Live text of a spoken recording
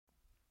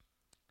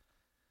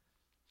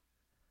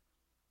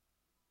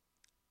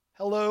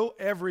Hello,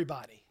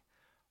 everybody.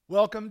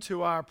 Welcome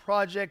to our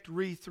Project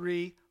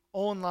Re3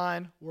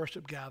 online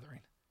worship gathering.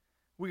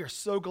 We are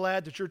so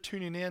glad that you're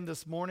tuning in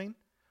this morning,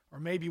 or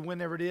maybe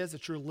whenever it is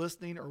that you're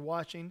listening or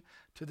watching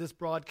to this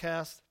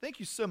broadcast. Thank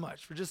you so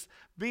much for just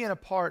being a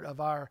part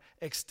of our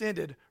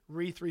extended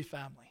Re3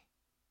 family.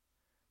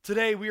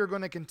 Today, we are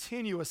going to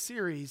continue a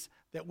series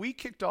that we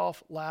kicked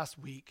off last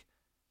week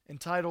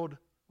entitled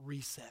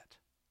Reset.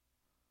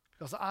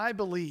 Because I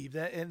believe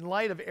that in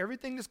light of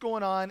everything that's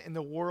going on in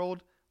the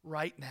world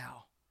right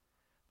now,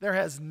 there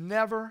has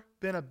never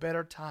been a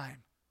better time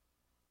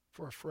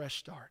for a fresh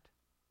start,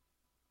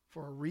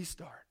 for a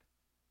restart,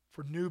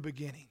 for new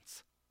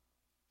beginnings,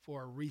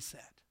 for a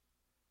reset.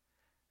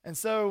 And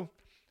so,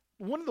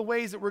 one of the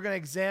ways that we're going to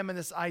examine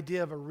this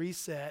idea of a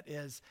reset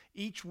is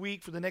each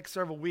week for the next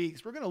several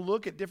weeks, we're going to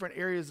look at different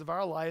areas of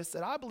our lives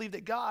that I believe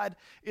that God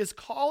is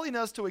calling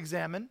us to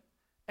examine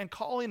and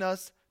calling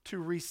us to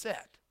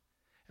reset.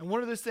 And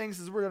one of those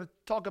things is we're going to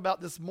talk about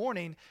this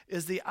morning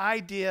is the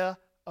idea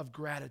of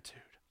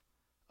gratitude,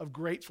 of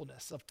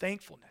gratefulness, of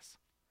thankfulness.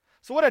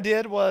 So what I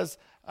did was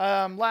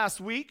last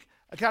week,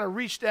 I kind of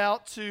reached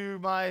out to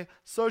my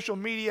social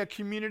media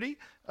community,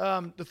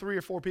 the 3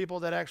 or 4 people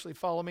that actually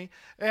follow me,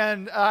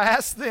 and I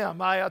asked them,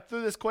 I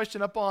threw this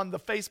question up on the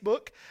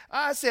Facebook.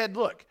 I said,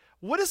 look,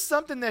 what is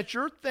something that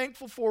you're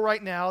thankful for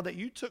right now that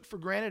you took for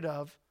granted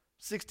of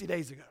 60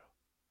 days ago?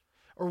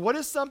 Or what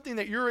is something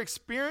that you're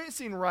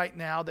experiencing right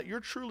now that you're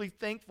truly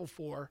thankful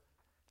for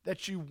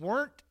that you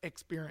weren't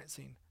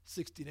experiencing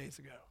 60 days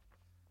ago?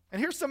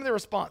 And here's some of the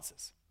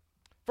responses.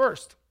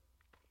 First,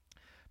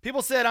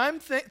 people said,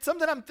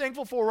 something I'm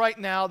thankful for right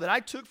now that I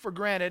took for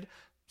granted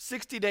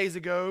 60 days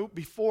ago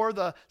before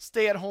the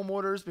stay-at-home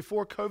orders,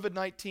 before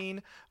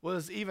COVID-19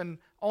 was even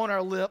on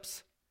our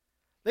lips.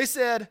 They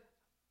said,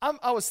 I'm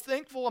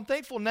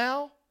thankful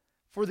now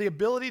for the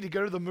ability to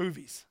go to the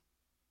movies,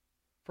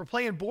 for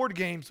playing board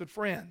games with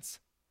friends,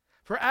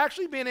 for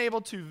actually being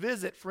able to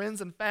visit friends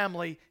and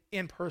family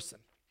in person,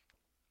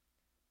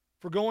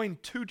 for going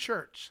to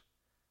church,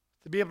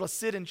 to be able to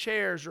sit in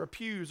chairs or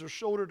pews or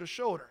shoulder to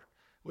shoulder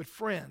with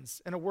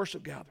friends in a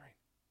worship gathering,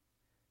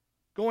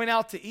 going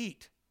out to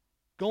eat,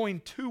 going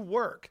to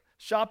work,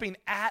 shopping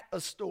at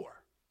a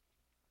store.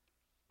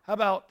 How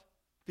about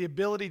the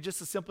ability just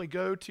to simply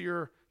go to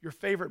your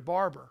favorite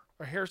barber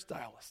or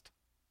hairstylist?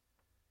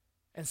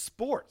 And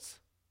sports.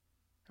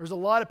 There's a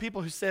lot of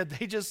people who said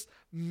they just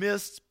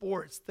missed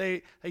sports.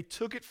 They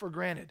took it for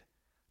granted.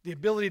 The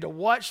ability to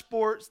watch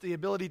sports, the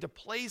ability to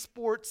play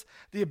sports,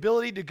 the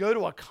ability to go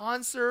to a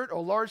concert or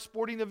a large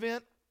sporting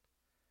event.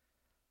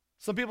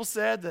 Some people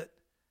said that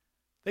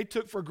they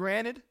took for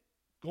granted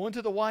going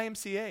to the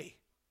YMCA,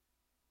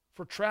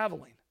 for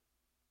traveling,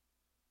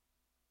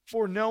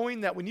 for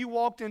knowing that when you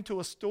walked into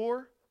a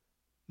store,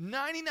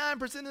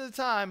 99% of the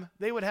time,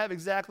 they would have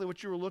exactly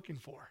what you were looking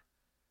for.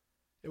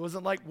 It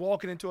wasn't like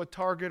walking into a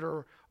Target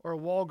or a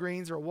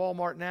Walgreens or a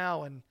Walmart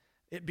now and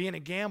it being a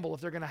gamble if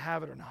they're going to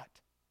have it or not.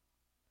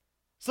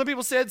 Some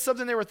people said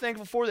something they were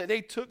thankful for that they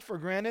took for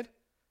granted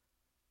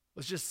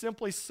was just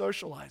simply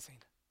socializing,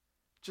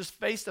 just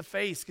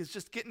face-to-face,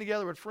 just getting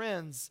together with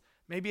friends,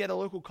 maybe at a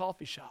local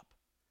coffee shop.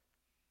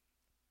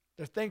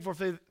 They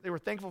were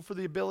thankful for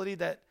the ability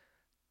that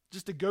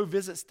just to go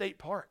visit state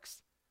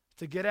parks,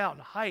 to get out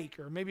and hike,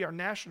 or maybe our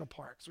national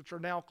parks, which are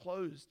now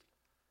closed.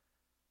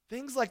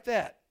 Things like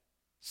that.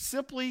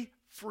 Simply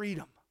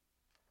freedom.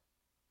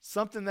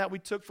 Something that we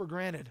took for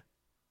granted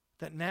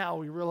that now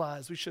we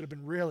realize we should have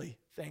been really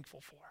thankful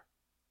for.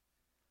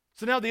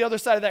 So now the other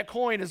side of that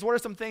coin is, what are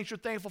some things you're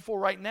thankful for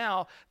right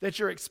now that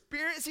you're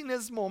experiencing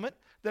this moment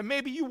that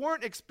maybe you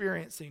weren't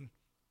experiencing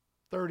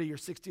 30 or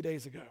 60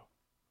 days ago?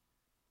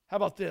 How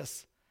about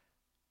this?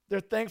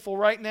 They're thankful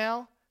right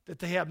now that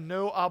they have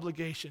no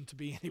obligation to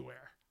be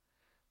anywhere.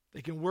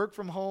 They can work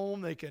from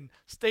home. They can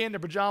stay in their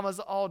pajamas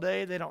all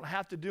day. They don't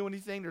have to do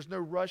anything. There's no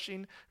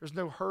rushing. There's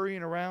no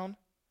hurrying around.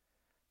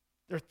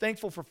 They're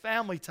thankful for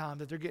family time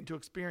that they're getting to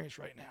experience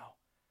right now.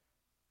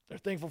 They're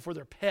thankful for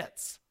their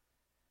pets,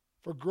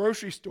 for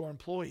grocery store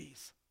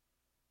employees,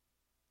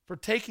 for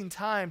taking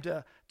time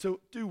to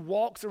do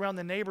walks around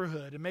the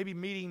neighborhood and maybe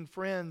meeting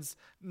friends,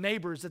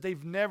 neighbors that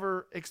they've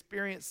never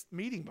experienced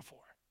meeting before.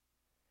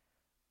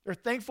 They're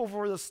thankful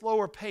for the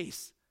slower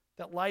pace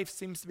that life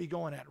seems to be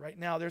going at right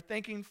now. They're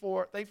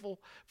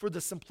thankful for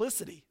the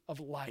simplicity of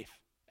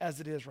life as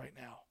it is right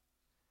now.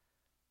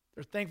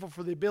 They're thankful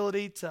for the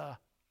ability to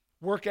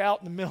work out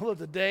in the middle of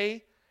the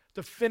day,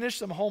 to finish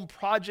some home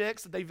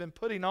projects that they've been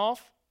putting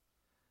off,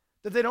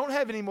 that they don't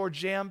have any more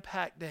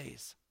jam-packed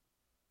days.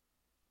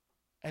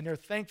 And they're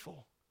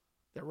thankful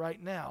that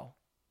right now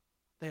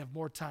they have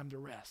more time to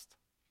rest.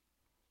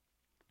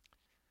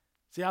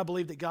 See, I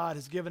believe that God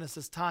has given us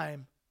this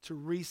time to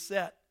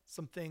reset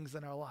some things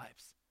in our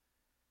lives.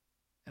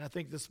 And I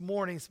think this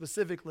morning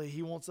specifically,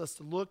 he wants us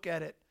to look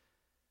at it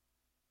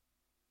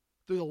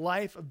through the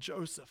life of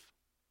Joseph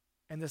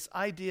and this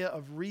idea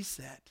of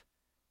reset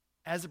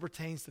as it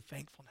pertains to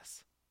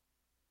thankfulness.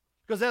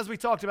 Because as we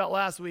talked about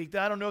last week,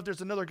 I don't know if there's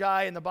another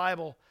guy in the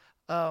Bible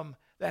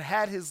that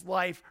had his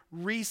life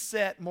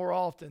reset more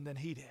often than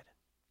he did.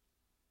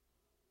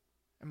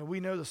 I mean, we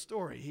know the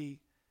story.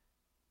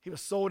 He was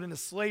sold into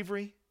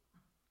slavery.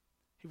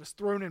 He was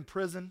thrown in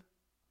prison.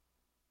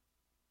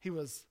 He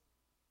was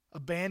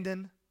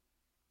abandoned,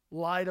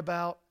 lied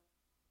about,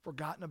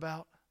 forgotten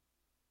about.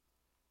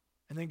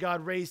 And then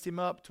God raised him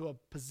up to a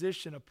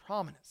position of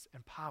prominence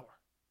and power.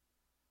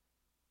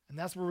 And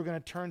that's where we're going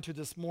to turn to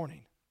this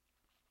morning.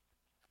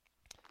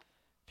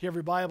 If you have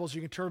your Bibles,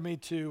 you can turn me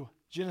to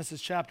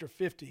Genesis chapter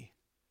 50.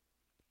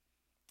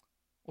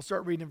 We'll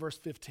start reading in verse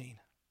 15.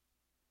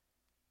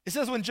 It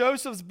says, when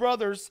Joseph's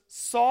brothers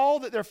saw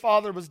that their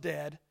father was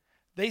dead,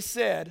 they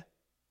said,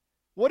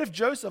 what if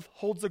Joseph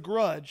holds a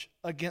grudge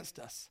against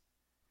us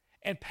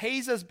and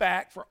pays us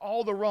back for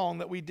all the wrong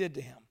that we did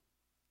to him?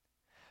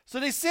 So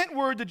they sent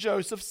word to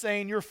Joseph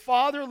saying, your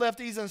father left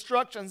these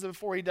instructions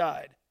before he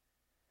died.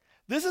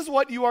 This is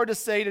what you are to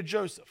say to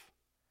Joseph.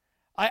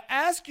 I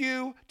ask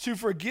you to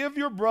forgive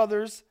your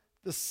brothers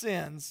the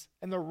sins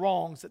and the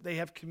wrongs that they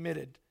have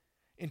committed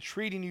in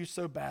treating you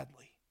so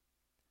badly.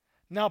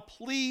 Now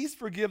please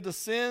forgive the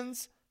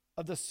sins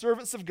of the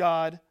servants of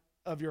God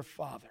of your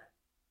father.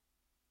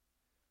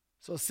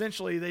 So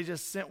essentially they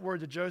just sent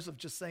word to Joseph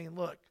just saying,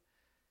 look,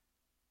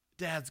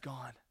 Dad's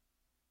gone,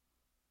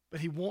 but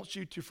he wants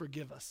you to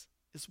forgive us.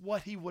 It's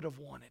what he would have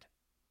wanted.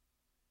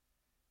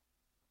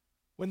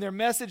 When their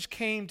message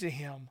came to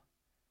him,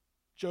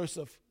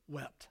 Joseph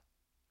wept.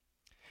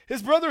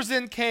 His brothers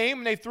then came,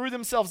 and they threw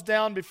themselves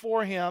down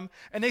before him,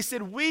 and they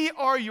said, we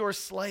are your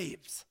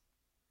slaves.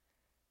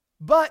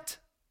 But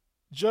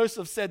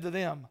Joseph said to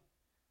them,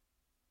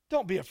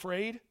 don't be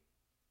afraid.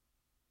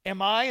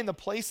 Am I in the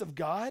place of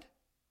God?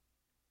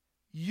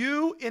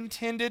 You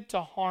intended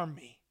to harm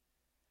me,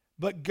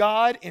 but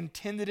God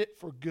intended it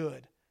for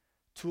good,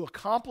 to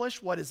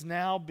accomplish what is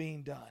now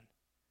being done,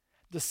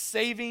 the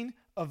saving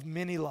of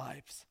many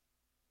lives.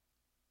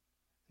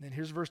 And then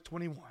here's verse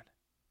 21.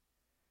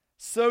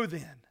 So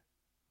then,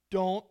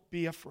 don't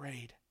be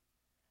afraid.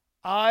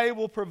 I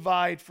will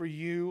provide for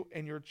you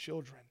and your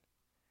children.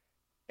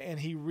 And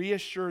he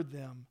reassured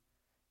them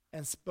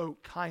and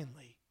spoke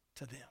kindly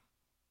to them.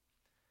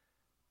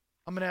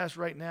 I'm going to ask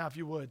right now, if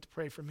you would, to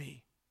pray for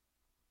me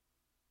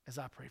as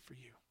I pray for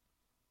you.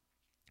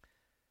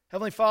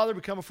 Heavenly Father,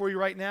 we come before you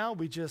right now.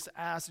 We just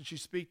ask that you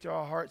speak to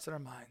our hearts and our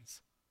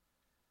minds.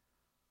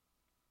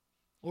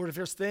 Lord, if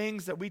there's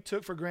things that we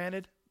took for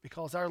granted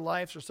because our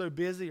lives are so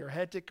busy or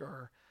hectic,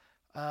 or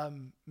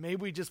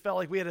maybe we just felt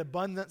like we had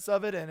abundance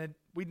of it and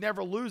we'd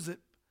never lose it,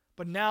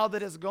 but now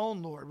that it's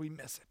gone, Lord, we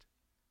miss it.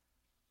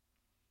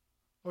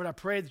 Lord, I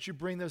pray that you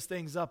bring those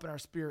things up in our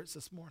spirits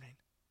this morning.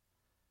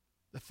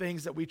 The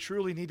things that we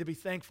truly need to be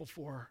thankful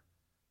for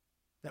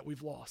that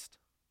we've lost.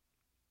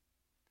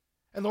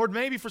 And Lord,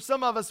 maybe for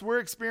some of us, we're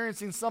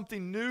experiencing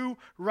something new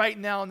right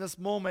now in this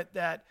moment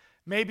that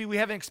maybe we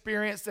haven't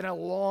experienced in a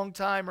long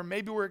time, or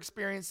maybe we're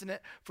experiencing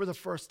it for the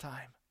first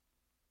time.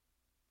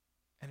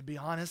 And to be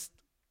honest,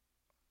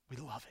 we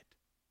love it.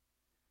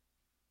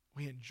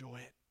 We enjoy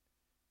it.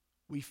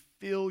 We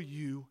feel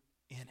you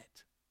in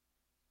it.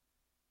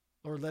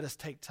 Lord, let us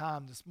take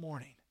time this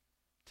morning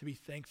to be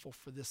thankful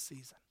for this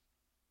season.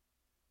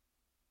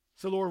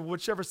 So Lord,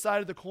 whichever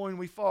side of the coin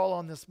we fall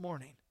on this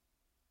morning,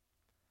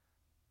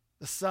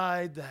 the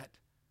side that,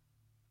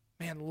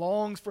 man,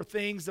 longs for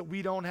things that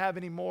we don't have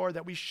anymore,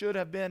 that we should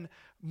have been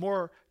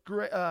more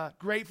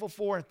grateful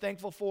for and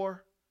thankful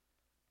for.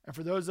 And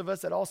for those of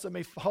us that also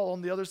may fall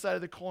on the other side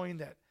of the coin,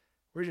 that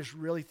we're just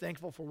really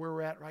thankful for where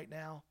we're at right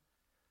now.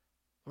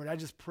 Lord, I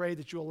just pray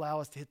that you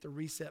allow us to hit the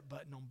reset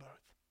button on both.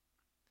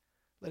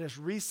 Let us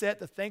reset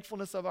the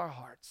thankfulness of our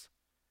hearts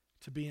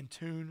to be in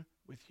tune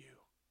with you.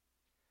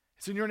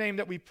 It's in your name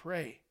that we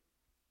pray.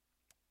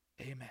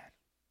 Amen.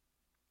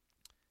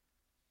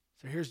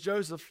 So here's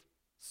Joseph,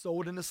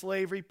 sold into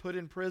slavery, put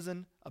in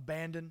prison,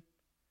 abandoned.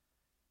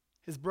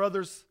 His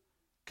brothers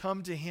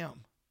come to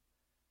him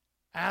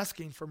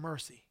asking for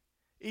mercy,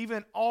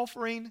 even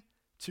offering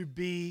to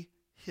be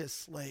his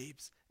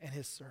slaves and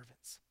his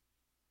servants.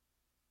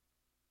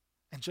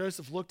 And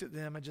Joseph looked at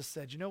them and just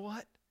said, you know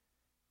what?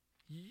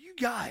 You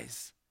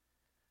guys,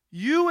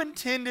 you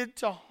intended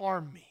to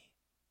harm me,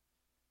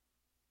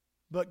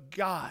 but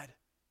God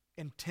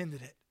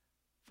intended it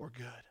for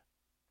good.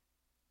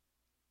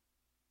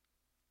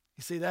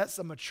 You see, that's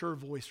a mature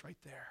voice right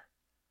there.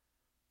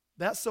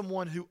 That's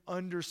someone who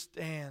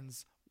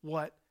understands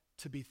what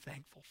to be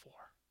thankful for.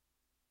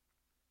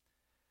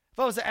 If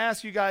I was to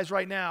ask you guys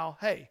right now,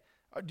 hey,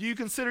 do you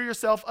consider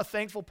yourself a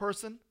thankful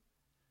person?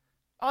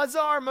 Odds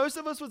are most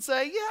of us would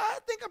say, yeah, I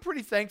think I'm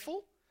pretty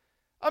thankful.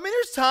 I mean,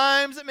 there's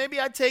times that maybe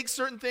I take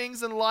certain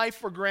things in life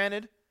for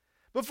granted,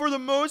 but for the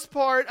most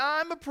part,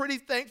 I'm a pretty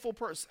thankful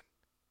person.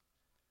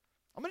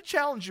 I'm going to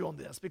challenge you on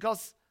this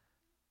because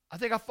I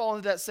think I fall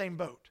into that same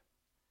boat.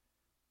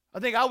 I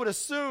think I would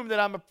assume that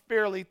I'm a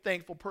fairly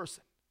thankful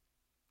person.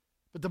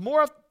 But the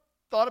more I've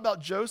thought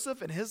about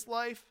Joseph and his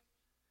life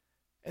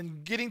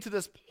and getting to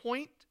this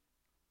point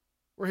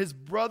where his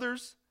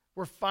brothers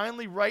were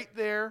finally right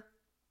there,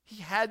 he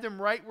had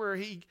them right where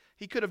he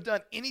could have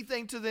done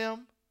anything to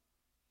them.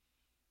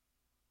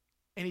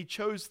 and he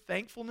chose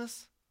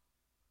thankfulness,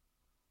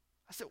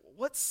 I said,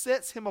 what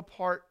sets him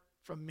apart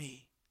from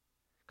me?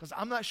 Because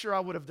I'm not sure I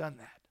would have done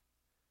that.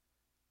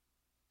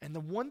 And the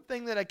one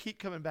thing that I keep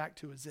coming back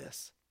to is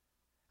this.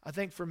 I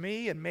think for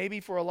me, and maybe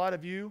for a lot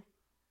of you,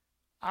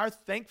 our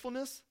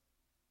thankfulness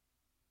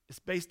is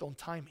based on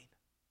timing.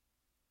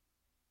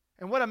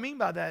 And what I mean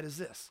by that is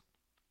this.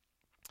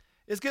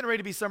 It's getting ready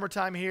to be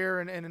summertime here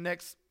in the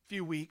next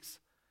few weeks.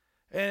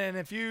 And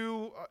if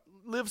you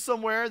live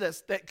somewhere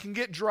that can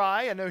get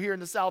dry, I know here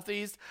in the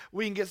southeast,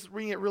 we can get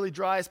really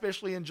dry,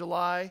 especially in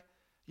July.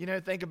 You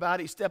know, think about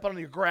it. You step on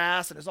your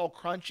grass and it's all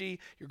crunchy.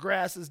 Your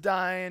grass is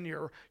dying.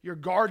 Your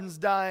garden's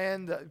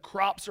dying. The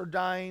crops are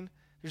dying.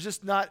 There's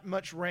just not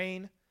much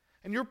rain.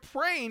 And you're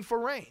praying for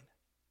rain.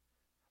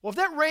 Well, if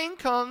that rain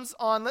comes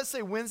on, let's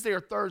say, Wednesday or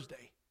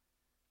Thursday,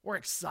 we're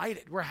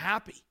excited. We're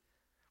happy.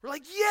 We're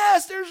like,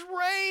 yes, there's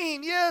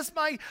rain. Yes,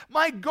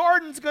 my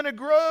garden's going to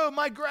grow.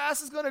 My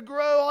grass is going to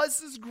grow. Oh,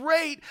 this is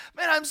great.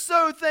 Man, I'm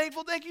so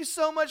thankful. Thank you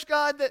so much,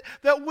 God,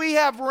 that we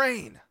have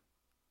rain.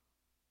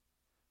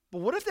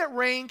 But what if that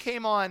rain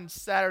came on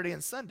Saturday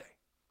and Sunday?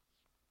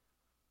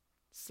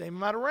 Same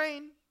amount of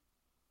rain.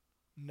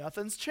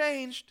 Nothing's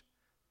changed.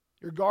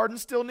 Your garden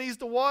still needs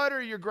the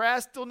water. Your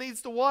grass still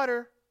needs the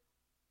water.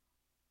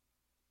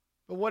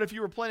 But what if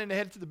you were planning to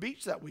head to the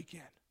beach that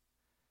weekend?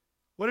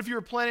 What if you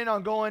were planning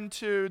on going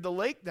to the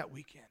lake that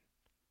weekend?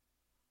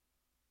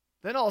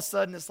 Then all of a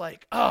sudden it's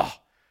like, oh,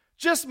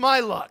 just my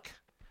luck.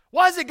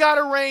 Why's it got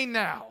to rain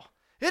now?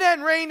 It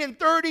hadn't rained in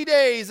 30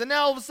 days, and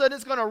now all of a sudden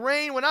it's going to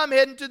rain when I'm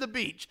heading to the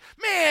beach.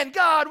 Man,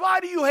 God, why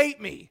do you hate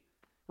me?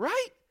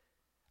 Right?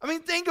 I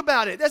mean, think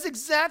about it. That's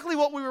exactly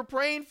what we were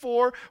praying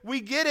for.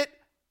 We get it.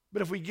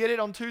 But if we get it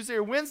on Tuesday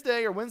or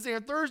Wednesday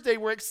and Thursday,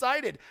 we're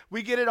excited.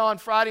 We get it on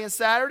Friday and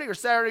Saturday or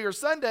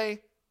Sunday,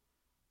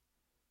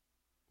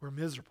 we're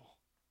miserable.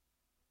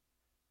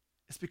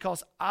 It's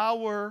because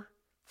our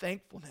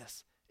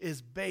thankfulness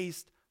is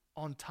based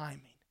on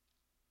timing.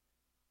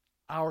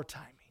 Our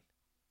timing.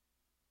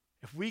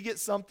 If we get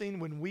something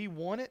when we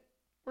want it,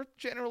 we're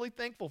generally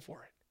thankful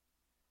for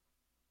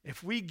it.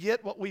 If we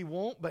get what we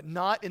want, but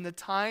not in the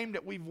time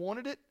that we've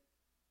wanted it,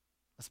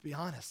 let's be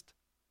honest,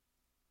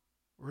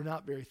 we're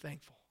not very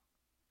thankful.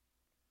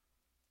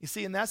 You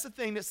see, and that's the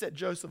thing that set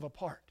Joseph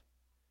apart,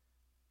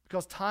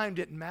 because time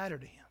didn't matter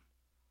to him.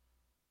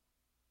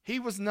 He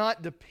was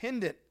not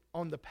dependent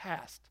on the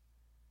past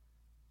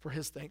for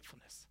his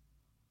thankfulness.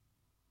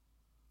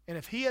 And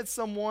if he had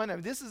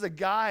someone, this is a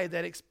guy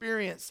that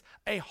experienced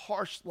a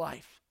harsh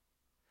life.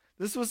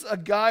 This was a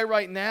guy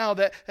right now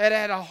that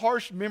had a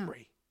harsh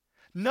memory.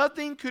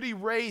 Nothing could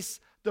erase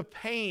the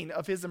pain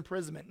of his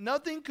imprisonment.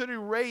 Nothing could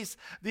erase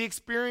the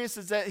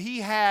experiences that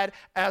he had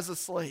as a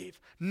slave.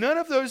 None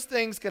of those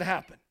things could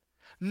happen.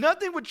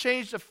 Nothing would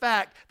change the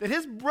fact that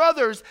his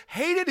brothers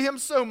hated him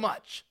so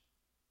much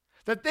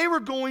that they were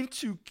going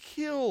to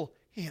kill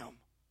him.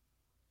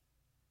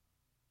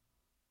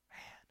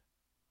 Man.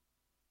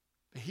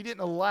 But he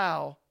didn't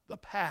allow the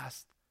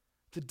past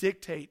to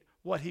dictate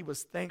what he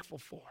was thankful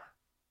for.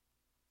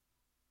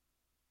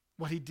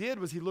 What he did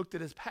was he looked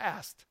at his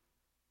past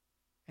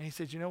and he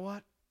said, you know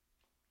what?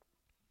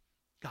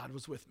 God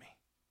was with me.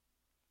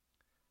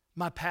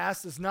 My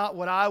past is not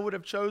what I would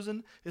have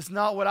chosen. It's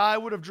not what I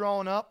would have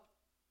drawn up.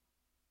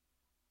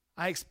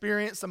 I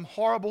experienced some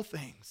horrible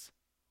things.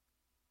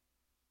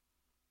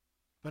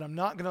 But I'm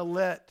not going to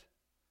let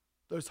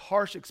those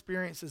harsh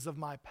experiences of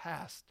my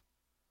past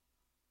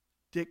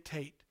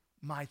dictate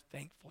my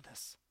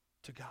thankfulness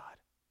to God.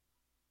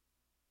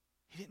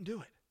 He didn't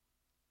do it.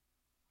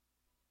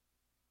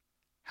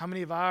 How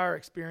many of our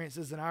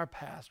experiences in our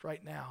past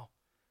right now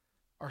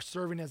are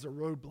serving as a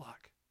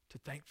roadblock to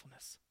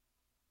thankfulness?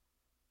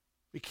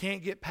 We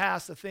can't get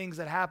past the things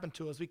that happened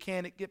to us. We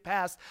can't get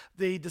past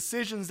the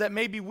decisions that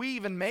maybe we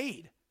even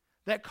made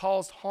that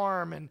caused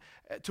harm and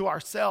to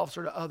ourselves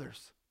or to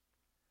others.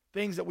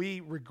 Things that we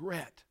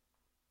regret.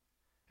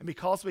 And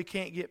because we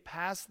can't get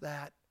past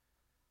that,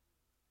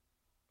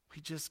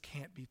 we just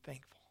can't be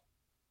thankful.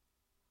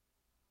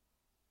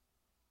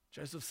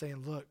 Joseph's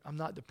saying, look, I'm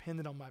not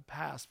dependent on my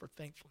past for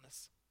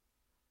thankfulness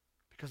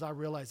because I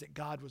realize that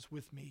God was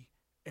with me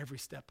every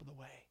step of the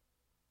way.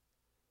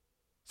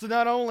 So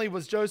not only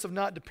was Joseph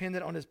not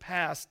dependent on his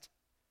past,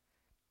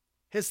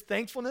 his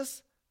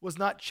thankfulness was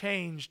not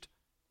changed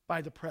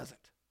by the present.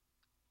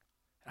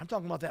 And I'm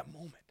talking about that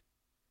moment.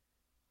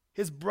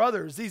 His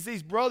brothers,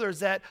 these brothers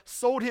that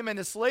sold him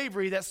into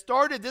slavery, that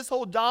started this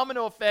whole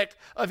domino effect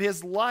of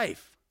his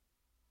life.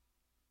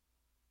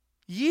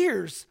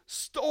 Years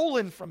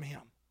stolen from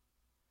him.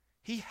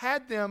 He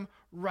had them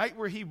right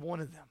where he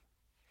wanted them.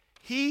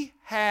 He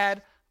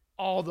had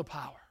all the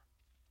power.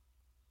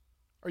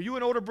 Are you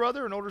an older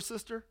brother, an older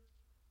sister?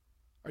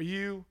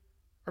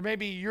 Or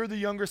maybe you're the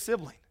younger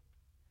sibling.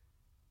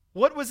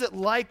 What was it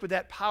like with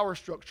that power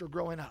structure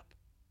growing up?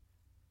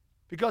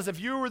 Because if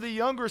you were the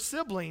younger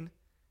sibling,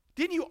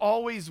 didn't you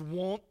always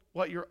want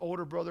what your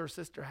older brother or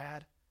sister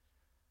had?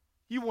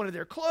 You wanted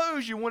their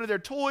clothes, you wanted their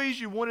toys,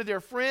 you wanted their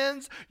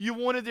friends, you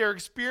wanted their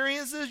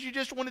experiences, you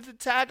just wanted to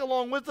tag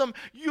along with them.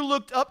 You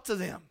looked up to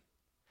them.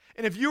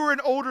 And if you were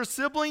an older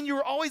sibling, you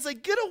were always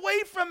like, get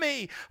away from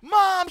me.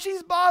 Mom,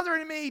 she's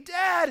bothering me.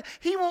 Dad,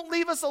 he won't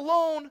leave us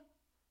alone.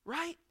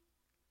 Right?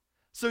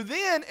 So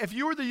then, if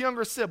you were the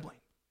younger sibling,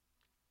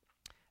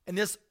 and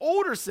this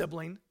older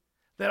sibling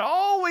that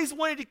always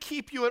wanted to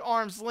keep you at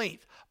arm's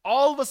length,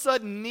 all of a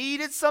sudden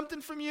needed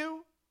something from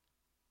you,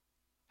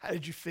 how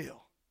did you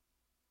feel?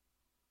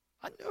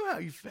 I knew how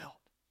you felt.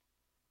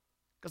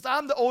 Because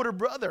I'm the older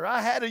brother.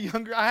 I have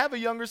a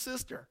younger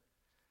sister.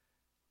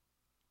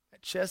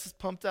 That chest is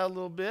pumped out a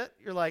little bit.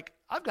 You're like,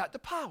 I've got the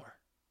power.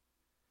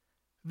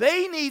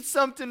 They need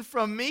something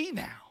from me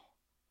now.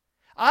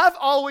 I've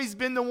always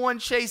been the one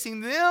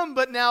chasing them,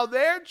 but now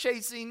they're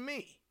chasing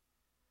me.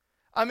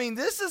 I mean,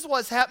 this is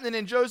what's happening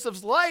in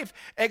Joseph's life,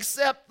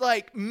 except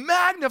like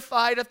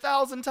magnified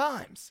 1,000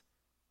 times.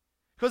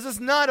 Because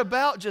it's not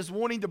about just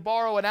wanting to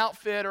borrow an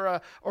outfit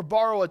or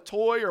borrow a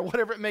toy or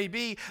whatever it may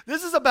be.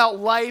 This is about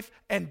life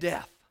and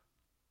death.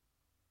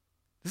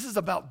 This is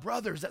about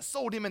brothers that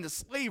sold him into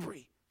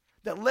slavery,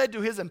 that led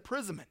to his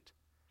imprisonment,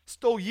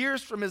 stole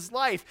years from his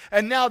life,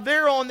 and now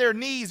they're on their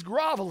knees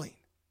groveling.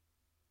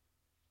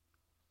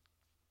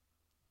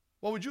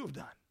 What would you have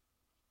done?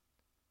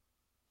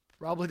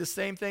 Probably the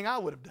same thing I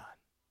would have done.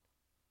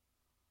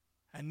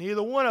 And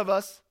neither one of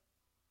us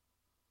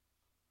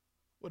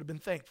would have been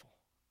thankful.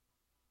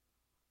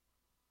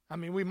 I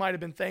mean, we might have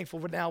been thankful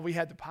for now we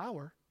had the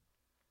power,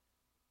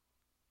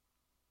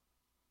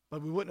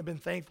 but we wouldn't have been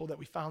thankful that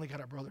we finally got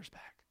our brothers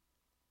back.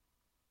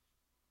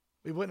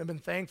 We wouldn't have been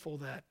thankful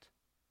that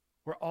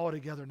we're all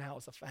together now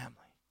as a family,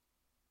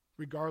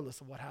 regardless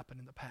of what happened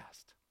in the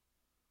past.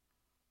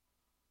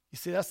 You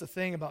see, that's the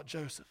thing about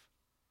Joseph.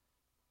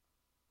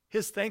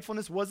 His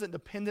thankfulness wasn't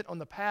dependent on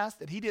the past,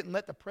 and he didn't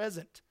let the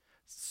present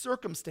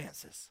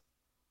circumstances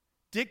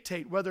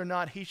dictate whether or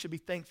not he should be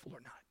thankful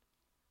or not.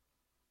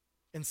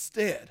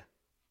 Instead,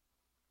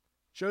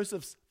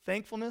 Joseph's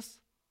thankfulness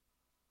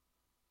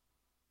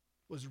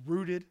was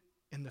rooted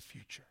in the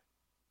future.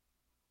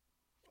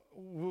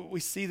 We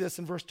see this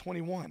in verse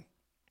 21.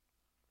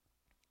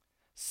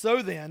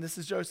 So then, this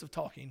is Joseph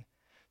talking,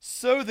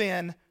 so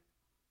then,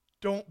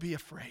 don't be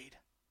afraid.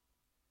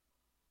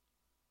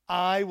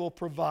 I will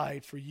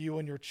provide for you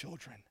and your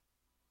children.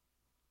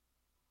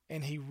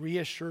 And he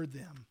reassured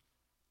them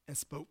and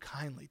spoke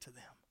kindly to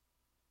them.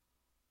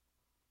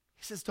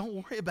 He says, don't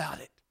worry about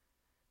it.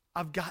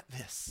 I've got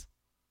this.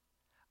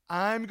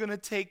 I'm going to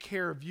take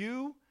care of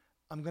you.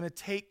 I'm going to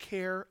take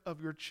care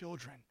of your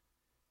children.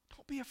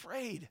 Don't be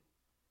afraid.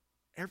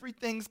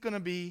 Everything's going to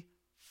be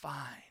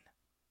fine.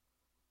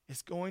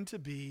 It's going to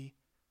be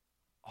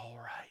all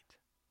right.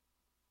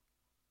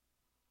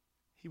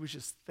 He was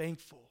just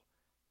thankful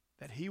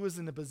that he was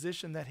in the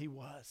position that he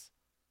was,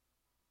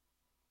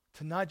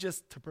 to not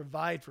just to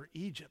provide for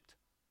Egypt,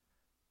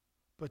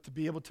 but to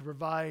be able to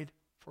provide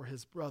for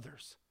his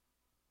brothers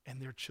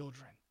and their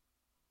children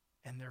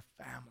and their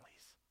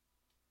families.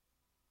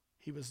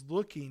 He was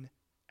looking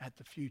at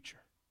the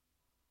future.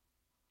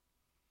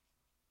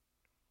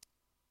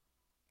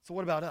 So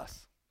what about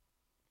us?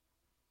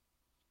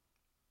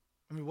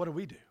 I mean, what do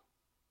we do?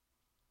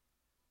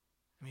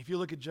 I mean, if you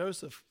look at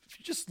Joseph, if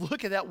you just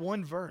look at that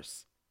one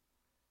verse,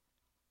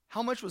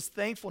 how much was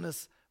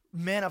thankfulness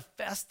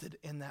manifested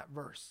in that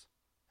verse,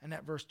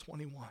 verse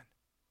 21? I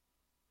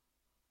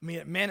mean,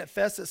 it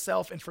manifests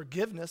itself in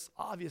forgiveness,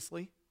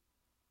 obviously.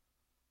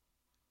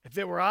 If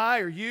it were I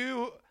or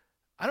you,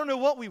 I don't know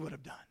what we would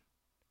have done.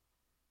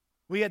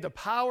 We had the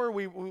power,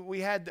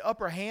 we had the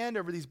upper hand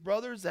over these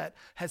brothers that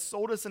had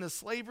sold us into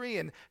slavery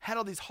and had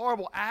all these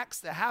horrible acts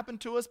that happened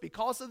to us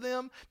because of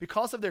them,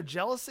 because of their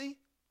jealousy.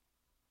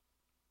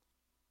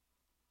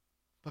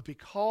 But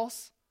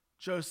because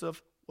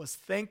Joseph was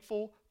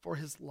thankful for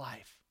his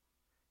life,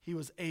 he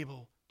was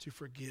able to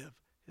forgive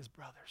his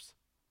brothers.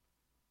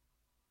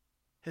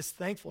 His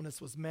thankfulness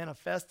was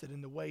manifested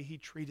in the way he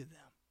treated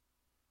them,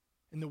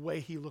 in the way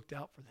he looked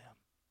out for them.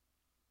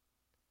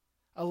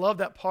 I love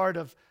that part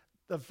of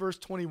verse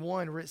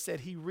 21 where it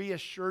said he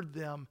reassured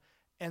them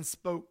and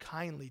spoke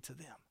kindly to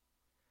them.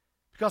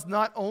 Because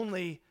not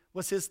only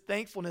was his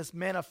thankfulness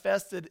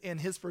manifested in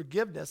his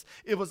forgiveness,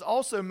 it was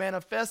also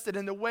manifested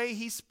in the way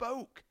he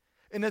spoke,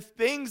 in the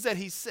things that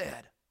he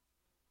said.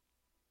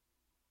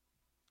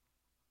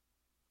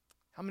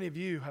 How many of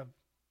you have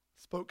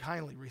spoke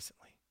kindly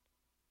recently?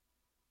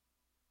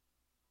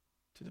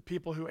 To the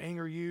people who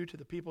anger you, to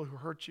the people who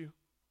hurt you?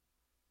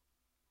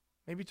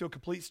 Maybe to a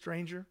complete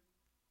stranger?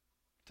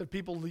 To the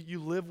people that you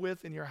live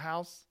with in your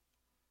house?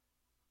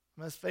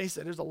 Let's face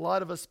it, there's a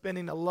lot of us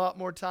spending a lot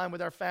more time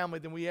with our family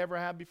than we ever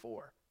have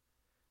before.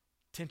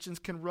 Tensions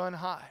can run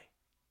high.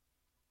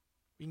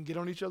 We can get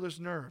on each other's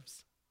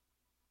nerves.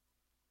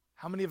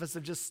 How many of us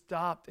have just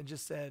stopped and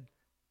just said,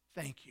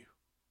 thank you?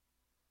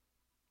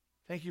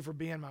 Thank you for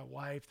being my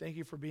wife. Thank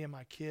you for being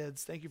my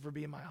kids. Thank you for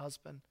being my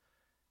husband.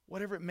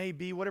 Whatever it may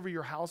be, whatever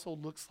your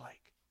household looks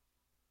like.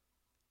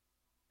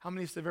 How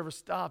many of us have ever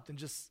stopped and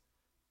just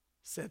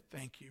said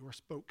thank you or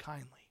spoke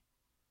kindly?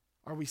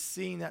 Are we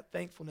seeing that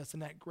thankfulness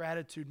and that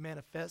gratitude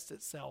manifest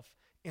itself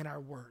in our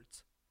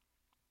words?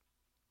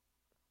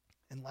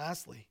 And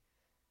lastly,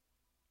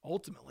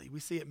 ultimately, we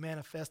see it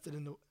manifested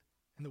in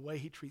the way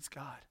he treats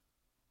God.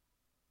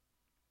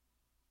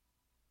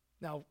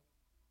 Now,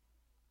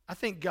 I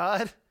think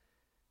God,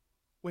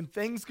 when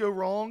things go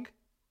wrong,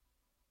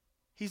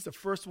 he's the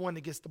first one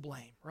that gets the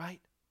blame,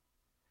 right?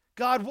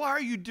 God, why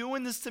are you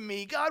doing this to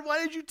me? God, why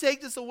did you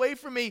take this away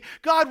from me?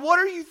 God, what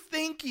are you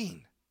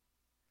thinking?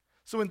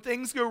 So when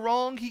things go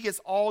wrong, he gets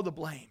all the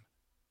blame.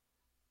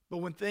 But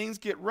when things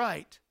get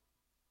right,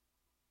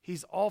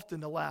 he's often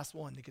the last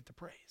one to get the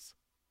praise.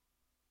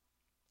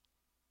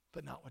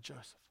 But not with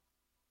Joseph.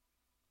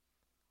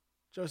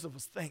 Joseph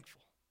was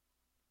thankful.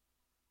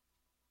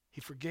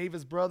 He forgave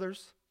his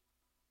brothers.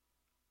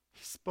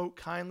 He spoke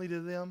kindly to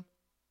them.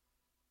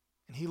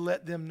 And he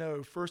let them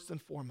know, first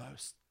and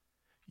foremost,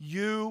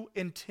 you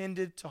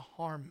intended to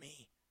harm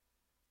me,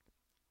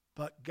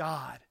 but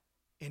God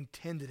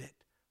intended it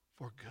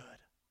for good.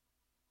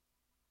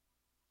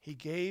 He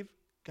gave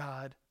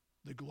God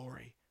the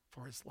glory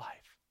for his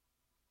life.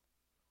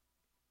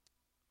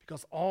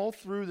 Because all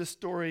through the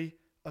story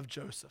of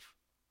Joseph,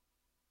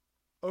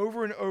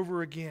 over and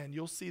over again,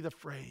 you'll see the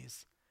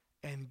phrase,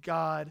 and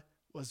God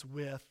was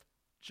with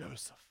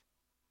Joseph.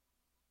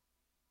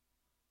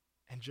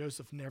 And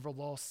Joseph never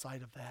lost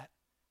sight of that,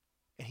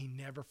 and he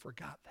never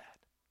forgot that.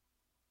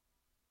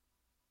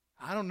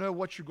 I don't know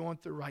what you're going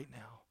through right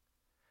now.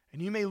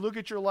 And you may look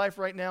at your life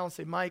right now and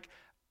say, Mike,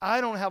 I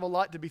don't have a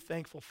lot to be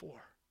thankful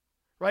for.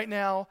 Right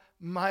now,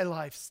 my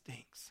life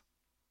stinks.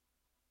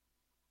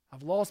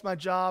 I've lost my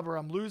job, or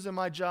I'm losing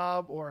my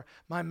job, or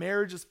my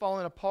marriage is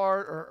falling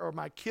apart, or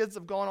my kids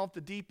have gone off the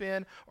deep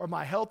end, or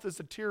my health is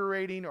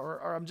deteriorating,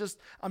 or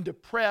I'm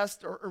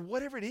depressed, or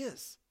whatever it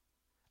is.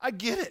 I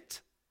get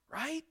it,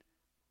 right?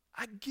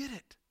 I get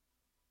it.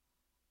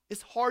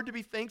 It's hard to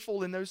be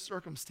thankful in those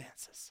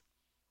circumstances.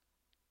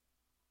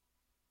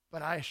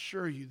 But I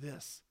assure you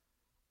this,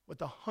 with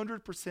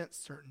 100%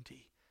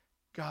 certainty,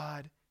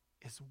 God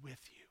is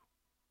with you.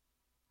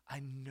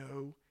 I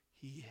know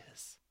he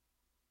is.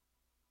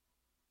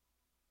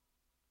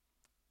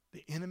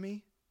 The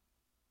enemy,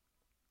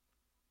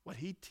 what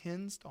he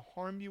tends to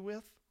harm you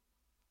with,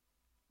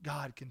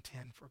 God can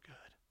tend for good.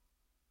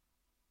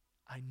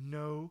 I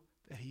know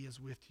that he is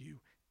with you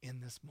in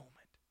this moment.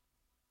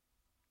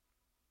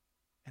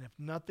 And if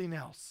nothing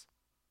else,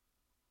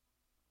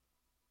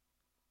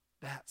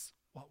 that's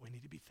what we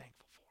need to be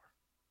thankful for.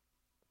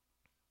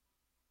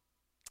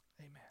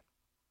 Amen.